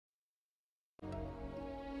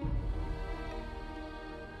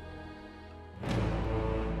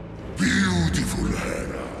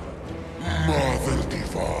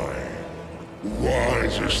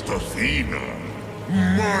wisest Athena,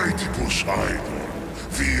 mighty Poseidon,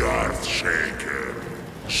 the Earth-shaker,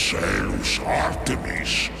 Zeus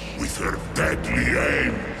Artemis, with her deadly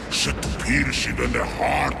aim set to pierce even the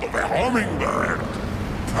heart of a hummingbird,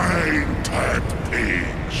 painted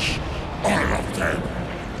pigs, all of them.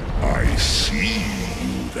 I see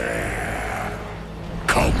you there.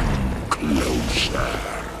 Come closer.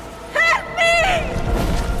 Help me!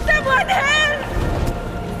 Someone help!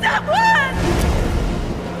 Someone!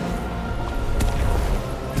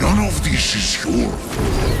 None of this is your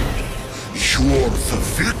fault. You're the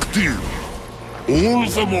victim. All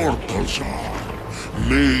the mortals are,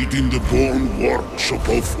 made in the bone workshop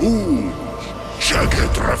of fools,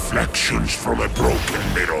 jagged reflections from a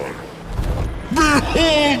broken mirror.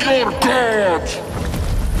 Behold your god!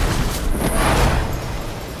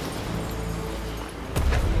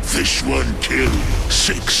 This one killed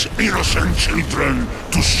 6 innocent children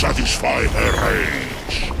to satisfy her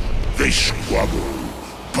rage. They squabble,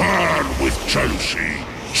 burn with jealousy,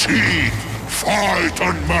 cheat, fight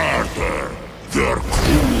and murder. They're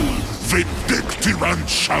cruel, vindictive and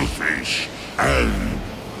selfish. And,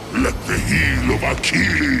 like the heel of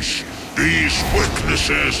Achilles, these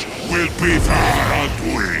weaknesses will be their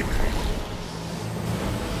undoing.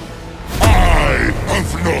 I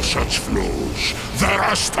have no such flaws. The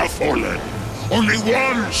rest have fallen. Only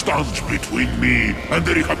one stands between me and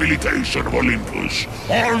the rehabilitation of Olympus.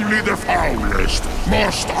 Only the foulest,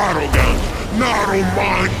 most arrogant,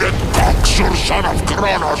 narrow-minded coxswain son of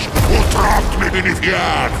Kronos who trapped me beneath the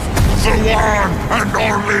earth. The one and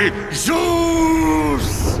only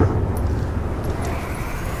Zeus!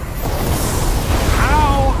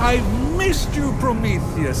 How I've missed you,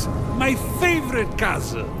 Prometheus, my favorite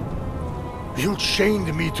cousin. You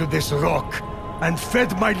chained me to this rock and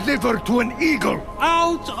fed my liver to an eagle!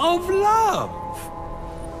 Out of love!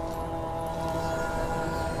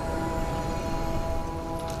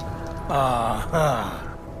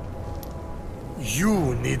 Aha.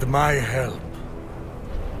 You need my help.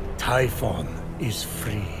 Typhon is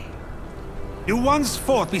free. You once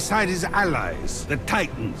fought beside his allies, the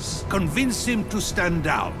Titans. Convince him to stand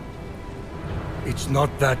down. It's not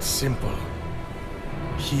that simple.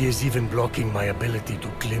 He is even blocking my ability to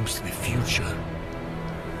glimpse the future.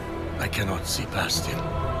 I cannot see past him.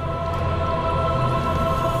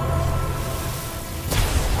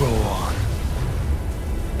 Go on.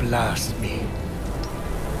 Blast me.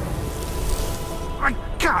 I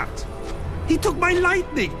can't! He took my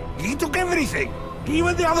lightning! He took everything!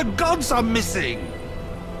 Even the other gods are missing!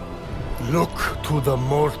 Look to the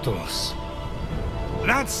mortals.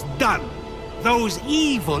 That's done! Those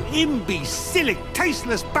evil, imbecilic,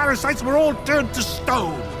 tasteless parasites were all turned to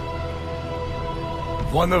stone!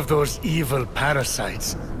 One of those evil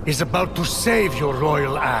parasites is about to save your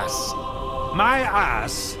royal ass. My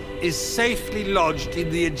ass is safely lodged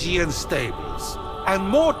in the Aegean stables, and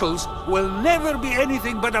mortals will never be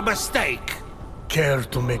anything but a mistake. Care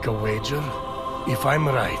to make a wager? If I'm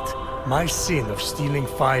right, my sin of stealing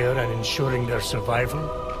fire and ensuring their survival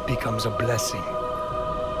becomes a blessing.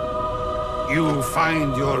 You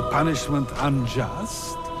find your punishment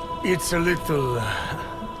unjust? It's a little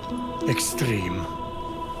extreme.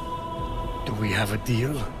 Do we have a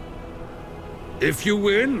deal? If you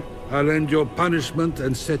win, I'll end your punishment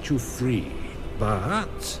and set you free.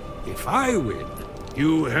 But if I win,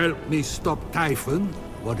 you help me stop Typhon,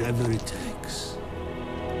 whatever it takes.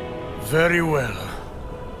 Very well.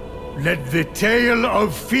 Let the tale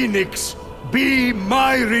of Phoenix be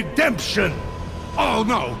my redemption! Oh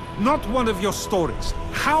no, not one of your stories.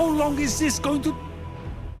 How long is this going to...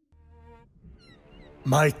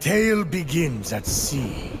 My tale begins at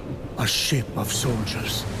sea. A ship of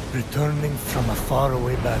soldiers returning from a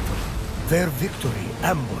faraway battle. Their victory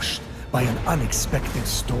ambushed by an unexpected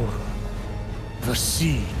storm. The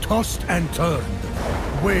sea tossed and turned.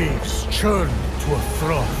 Waves churned to a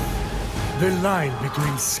froth. The line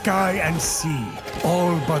between sky and sea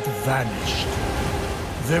all but vanished.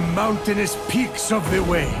 The mountainous peaks of the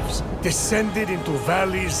waves descended into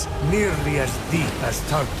valleys nearly as deep as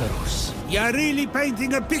Tartarus. You're really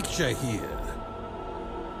painting a picture here.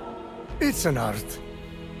 It's an art.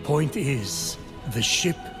 Point is, the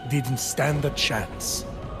ship didn't stand a chance.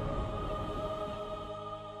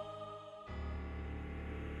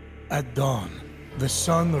 At dawn, the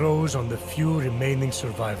sun rose on the few remaining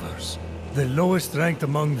survivors. The lowest ranked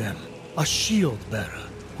among them, a shield-bearer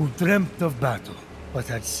who dreamt of battle, but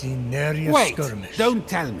had seen nary a skirmish. Don't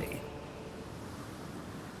tell me.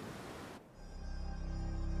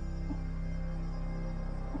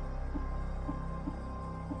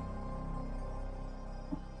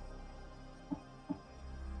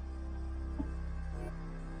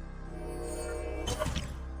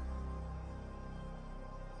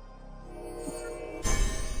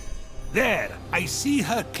 There, I see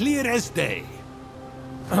her clear as day.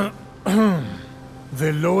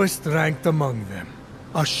 The lowest ranked among them,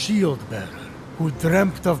 a shield-bearer who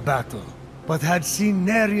dreamt of battle, but had seen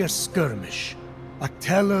nary a skirmish. A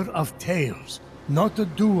teller of tales, not a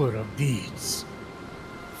doer of deeds.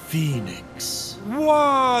 Fenyx.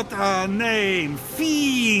 What a name!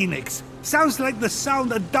 Phoenix! Sounds like the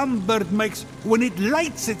sound a dumb bird makes when it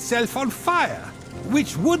lights itself on fire,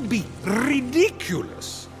 which would be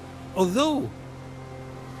ridiculous. Although,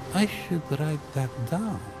 I should write that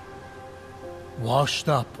down. Washed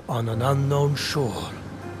up on an unknown shore,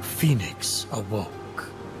 Fenyx awoke.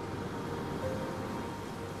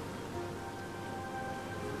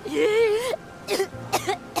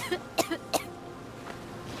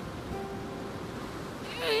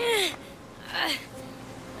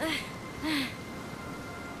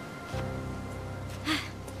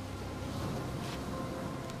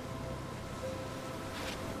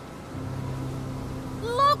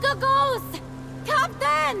 Look a ghost!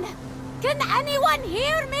 Captain! Can anyone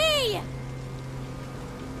hear me?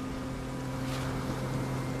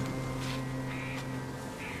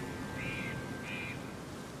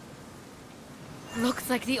 Looks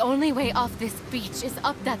like the only way off this beach is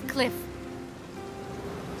up that cliff.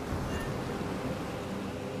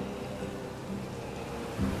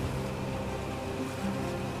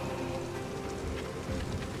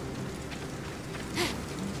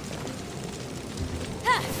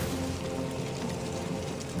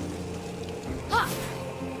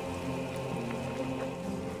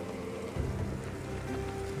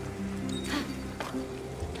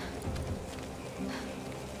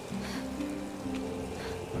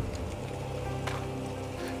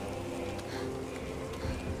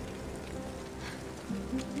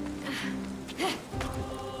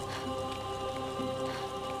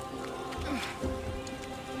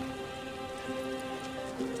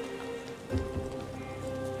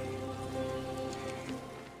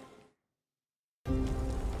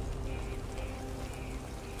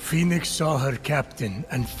 Fenyx saw her captain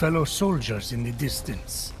and fellow soldiers in the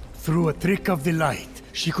distance. Through a trick of the light,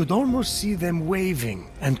 she could almost see them waving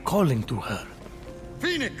and calling to her.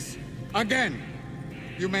 Fenyx! Again!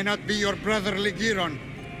 You may not be your brother Ligiron,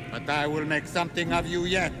 but I will make something of you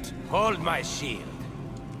yet. Hold my shield.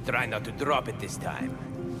 Try not to drop it this time.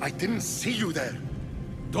 I didn't see you there.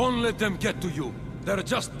 Don't let them get to you. They're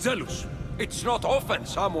just jealous. It's not often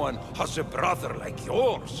someone has a brother like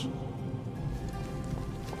yours.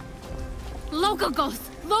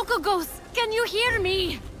 Locogos, can you hear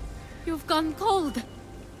me? You've gone cold.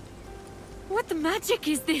 What magic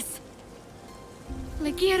is this?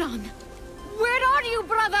 Ligiron, where are you,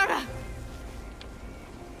 brother?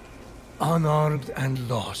 Unarmed and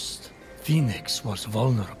lost, Fenyx was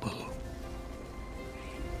vulnerable.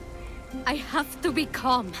 I have to be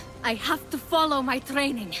calm. I have to follow my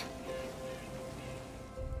training.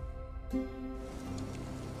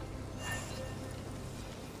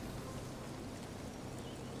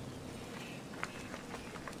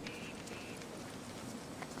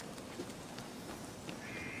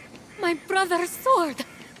 My brother's sword!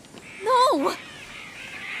 No!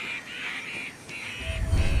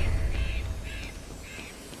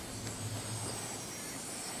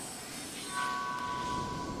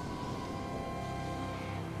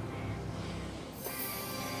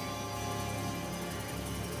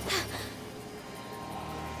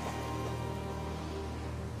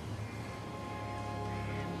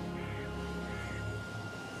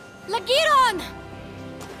 Ligiron!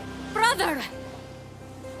 Brother!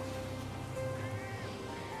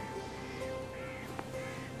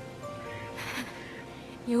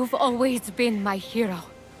 You've always been my hero,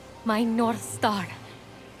 my North Star.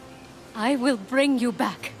 I will bring you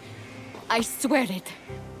back. I swear it.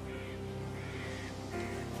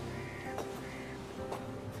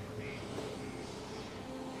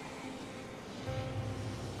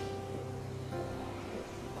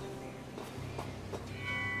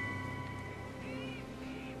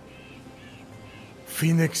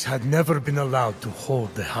 Fenyx had never been allowed to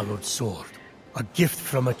hold the hallowed sword, a gift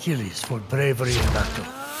from Achilles for bravery in battle.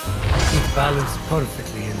 It balanced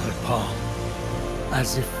perfectly in her palm,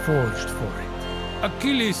 as if forged for it.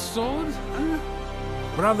 Achilles' sword? Huh?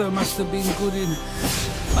 Brother must have been good in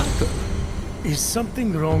battle. Is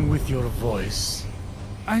something wrong with your voice?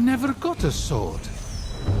 I never got a sword.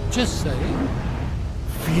 Just saying.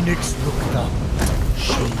 Fenyx looked up.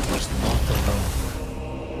 She was not alone.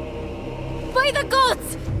 By the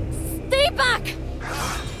gods! Stay back!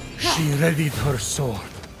 She readied her sword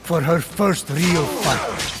for her first real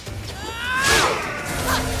fight.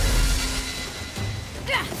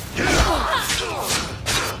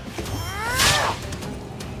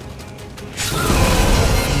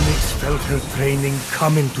 felt her training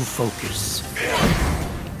come into focus.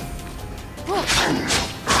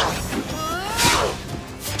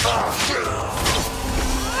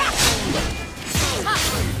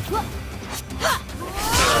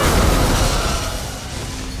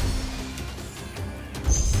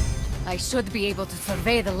 I should be able to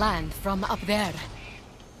survey the land from up there.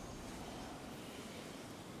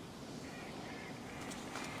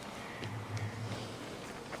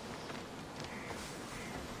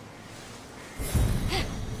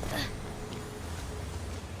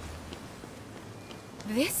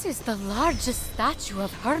 This is the largest statue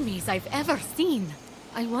of Hermes I've ever seen.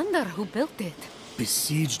 I wonder who built it.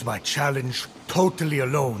 Besieged by challenge, totally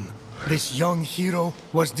alone, this young hero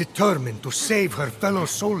was determined to save her fellow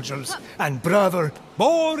soldiers and brother.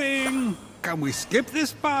 Boring! Can we skip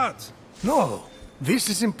this part? No, this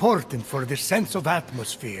is important for the sense of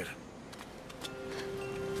atmosphere.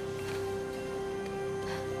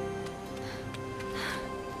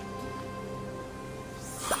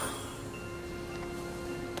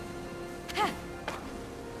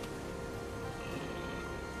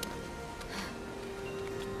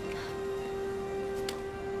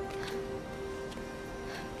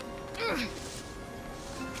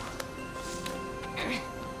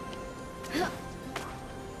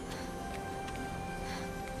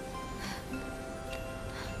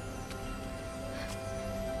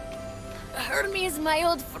 Hermes, my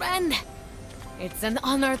old friend. It's an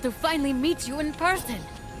honor to finally meet you in person.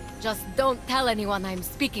 Just don't tell anyone I'm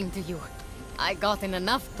speaking to you. I got in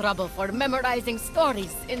enough trouble for memorizing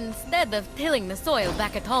stories instead of tilling the soil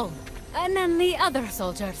back at home. And then the other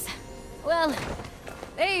soldiers. Well,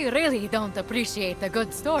 they really don't appreciate a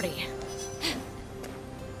good story.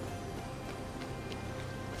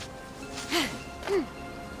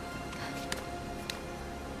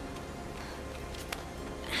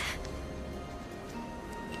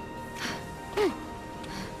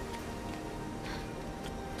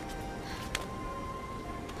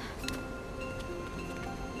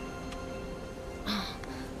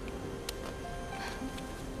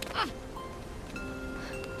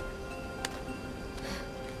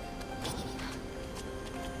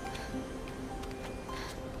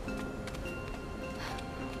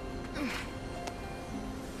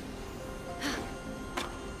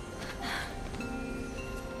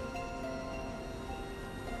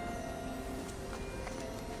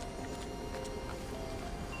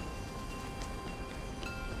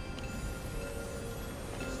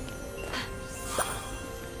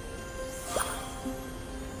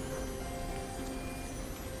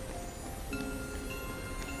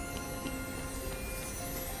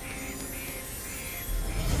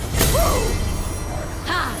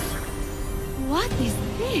 What is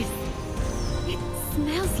this? It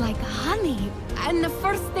smells like honey, and the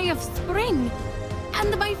first day of spring,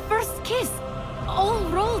 and my first kiss, all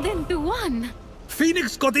rolled into one.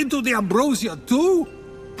 Phoenix got into the ambrosia too?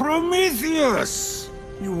 Prometheus!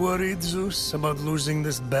 You worried, Zeus, about losing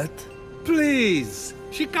this bet? Please,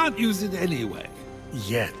 she can't use it anyway.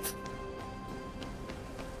 Yet.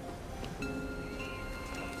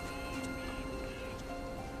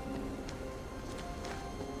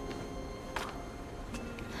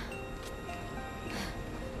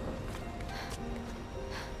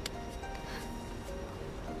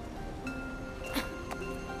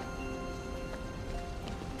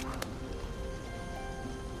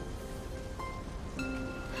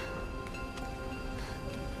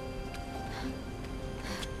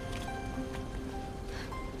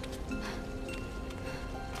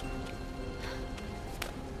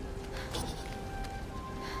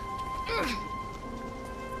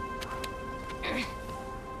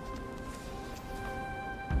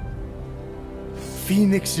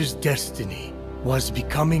 Phoenix's destiny was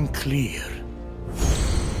becoming clear.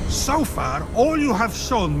 So far, all you have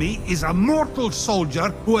shown me is a mortal soldier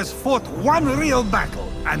who has fought one real battle,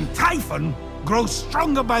 and Typhon grows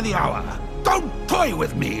stronger by the hour. Don't toy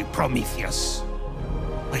with me, Prometheus!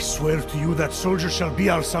 I swear to you that soldier shall be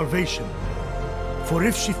our salvation. For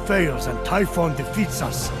if she fails and Typhon defeats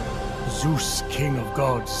us, Zeus, king of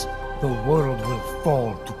gods, the world will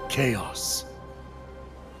fall to chaos.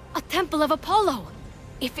 A temple of Apollo!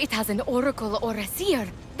 If it has an oracle or a seer,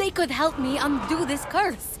 they could help me undo this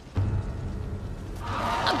curse.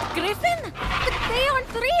 A griffin? But they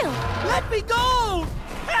aren't real! Let me go!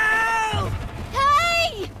 Help!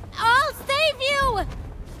 Hey! I'll save you!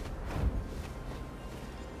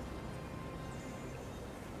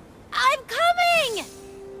 I'm coming!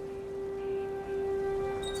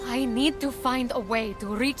 I need to find a way to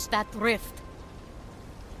reach that rift.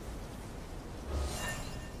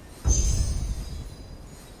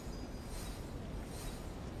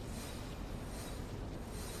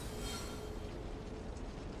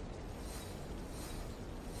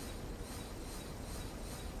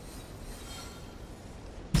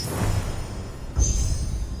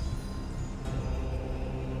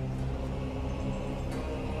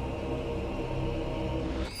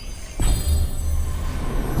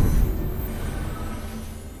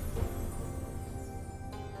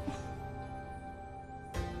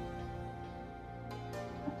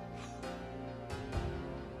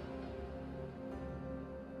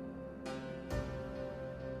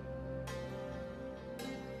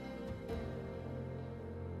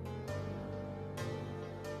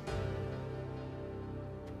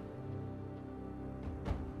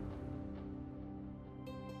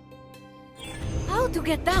 to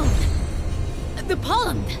get down? The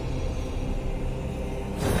pond!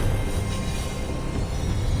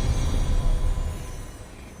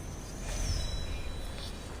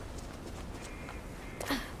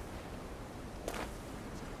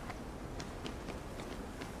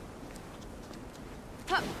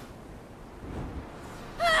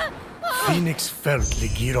 Fenyx felt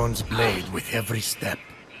Ligiron's blade with every step.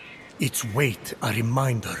 Its weight a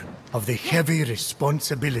reminder of the heavy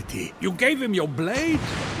responsibility. You gave him your blade?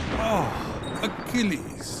 Oh,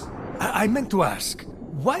 Achilles. I meant to ask,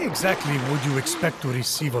 why exactly would you expect to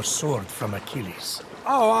receive a sword from Achilles?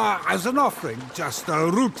 Oh, as an offering. Just a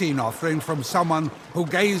routine offering from someone who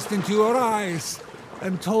gazed into your eyes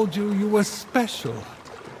and told you you were special.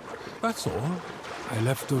 That's all. I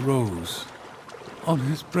left a rose on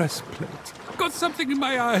his breastplate. Got something in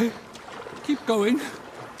my eye. Keep going.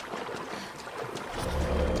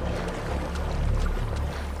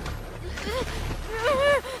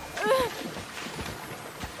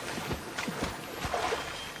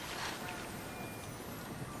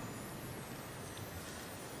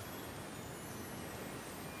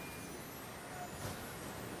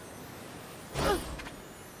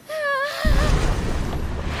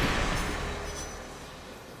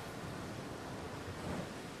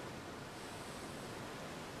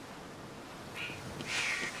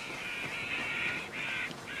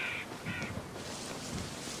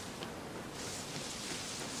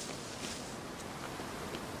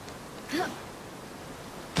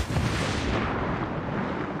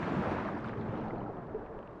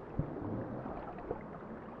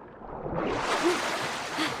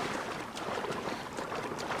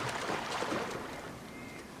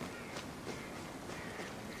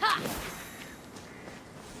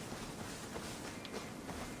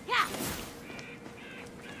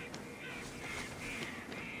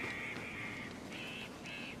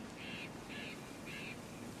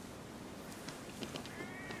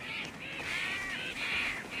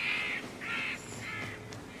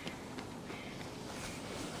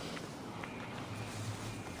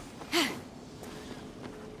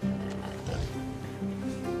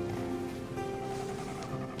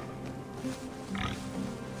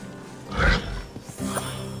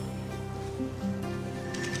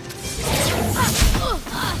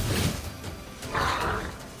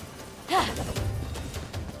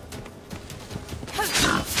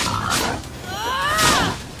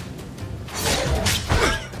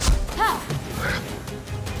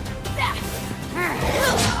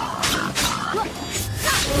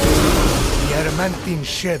 Adamantine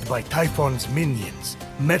shed by Typhon's minions,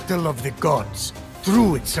 metal of the gods,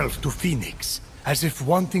 threw itself to Fenyx, as if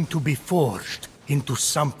wanting to be forged into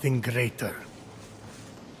something greater.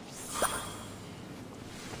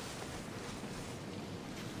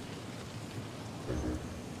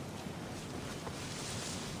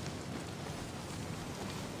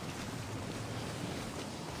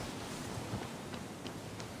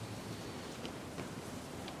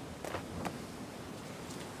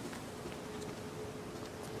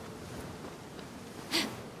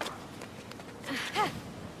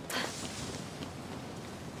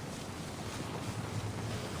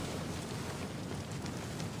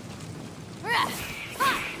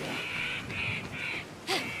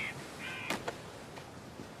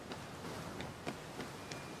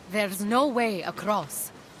 There's no way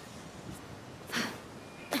across.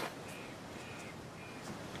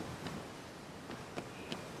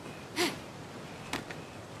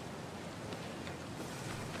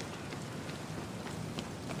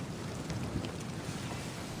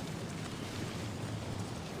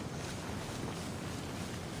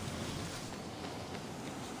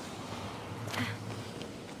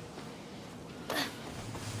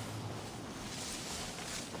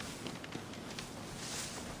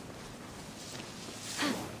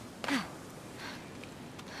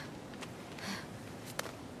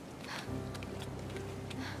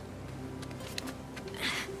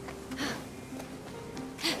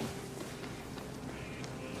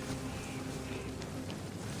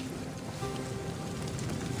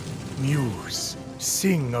 Muse,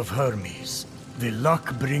 sing of Hermes, the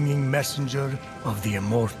luck-bringing messenger of the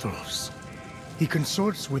Immortals. He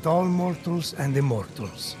consorts with all mortals and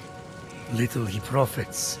immortals. Little he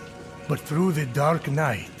profits, but through the dark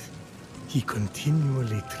night, he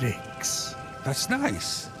continually tricks. That's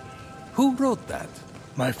nice. Who wrote that?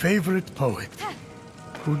 My favorite poet,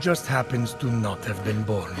 who just happens to not have been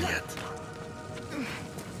born yet.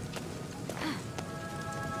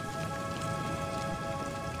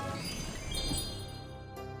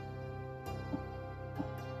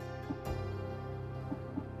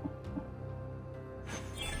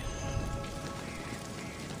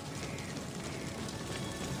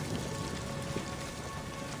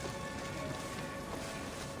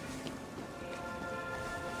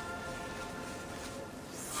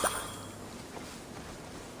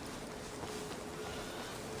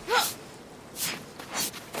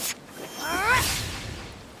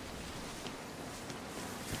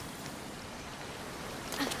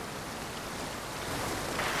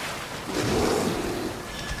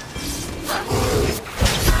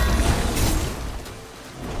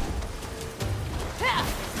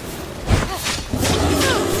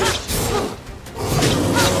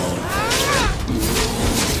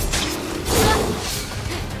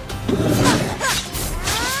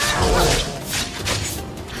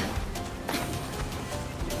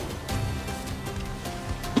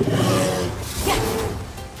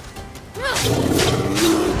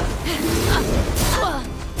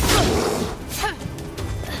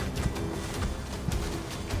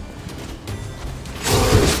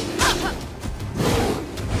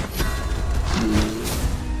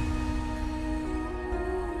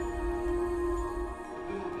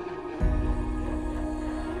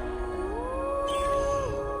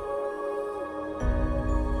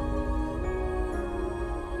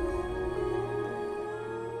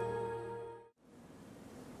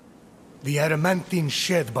 The adamantine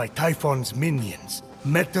shed by Typhon's minions,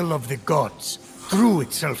 metal of the gods, threw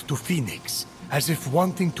itself to Fenyx, as if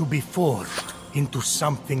wanting to be forged into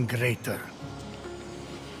something greater.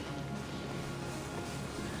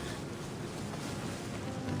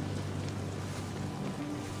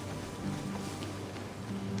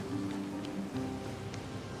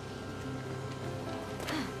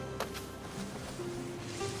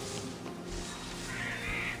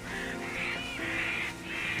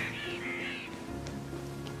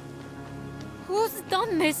 Who's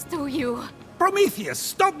done this to you? Prometheus,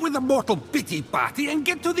 stop with the mortal pity party and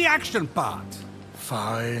get to the action part.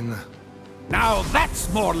 Fine. Now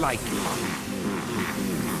that's more like it.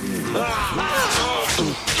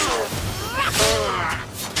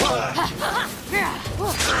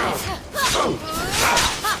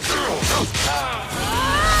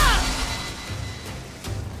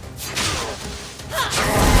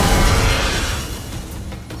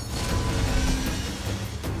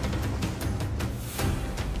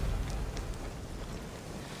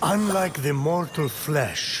 Unlike the mortal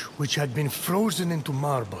flesh, which had been frozen into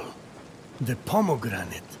marble, the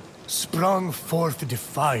pomegranate sprung forth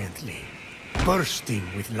defiantly, bursting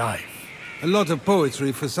with life. A lot of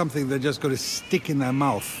poetry for something they're just going to stick in their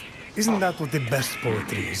mouth. Isn't that what the best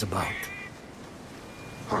poetry is about?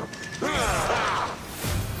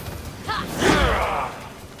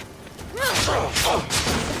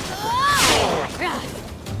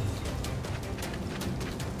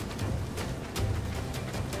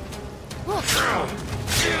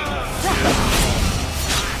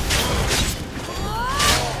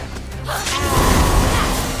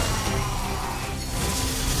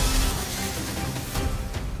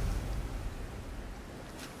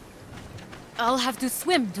 I'll have to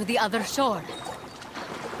swim to the other shore.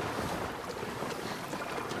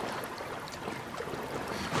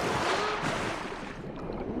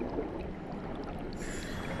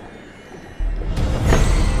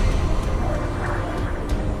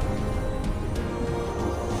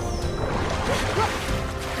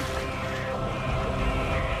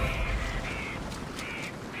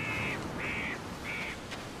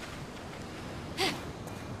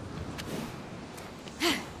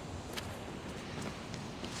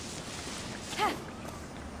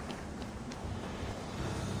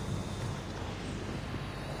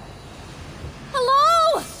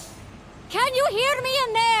 Hello? Can you hear me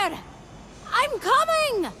in there? I'm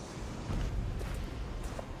coming!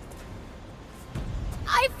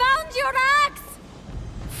 I found your axe!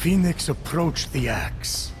 Fenyx approached the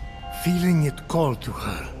axe, feeling it call to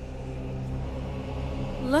her.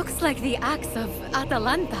 Looks like the axe of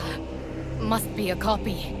Atalanta. Must be a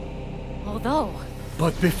copy. Although...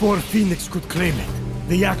 But before Fenyx could claim it,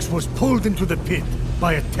 the axe was pulled into the pit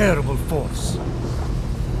by a terrible force.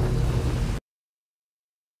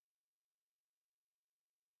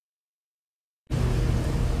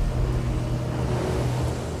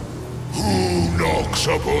 Who knocks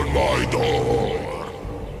upon my door?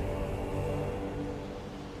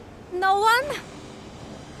 No one?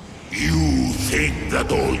 You think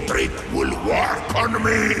that old trick will work on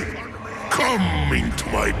me? Come into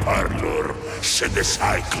my parlor, said the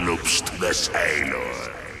Cyclops to the sailor.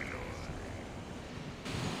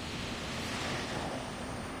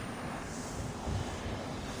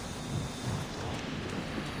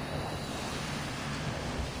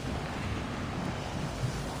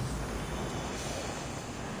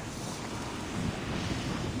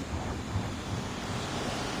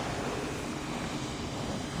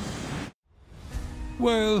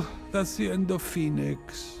 Well, that's the end of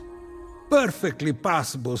Fenyx. Perfectly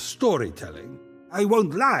passable storytelling. I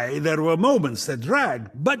won't lie, there were moments that dragged,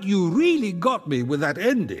 but you really got me with that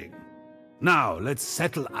ending. Now, let's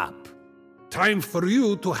settle up. Time for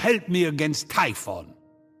you to help me against Typhon.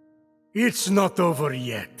 It's not over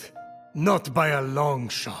yet. Not by a long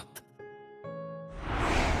shot.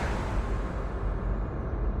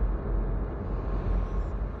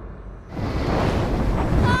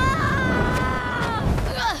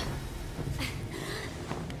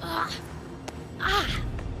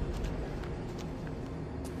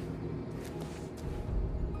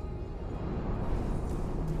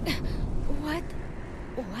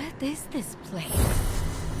 What is this place?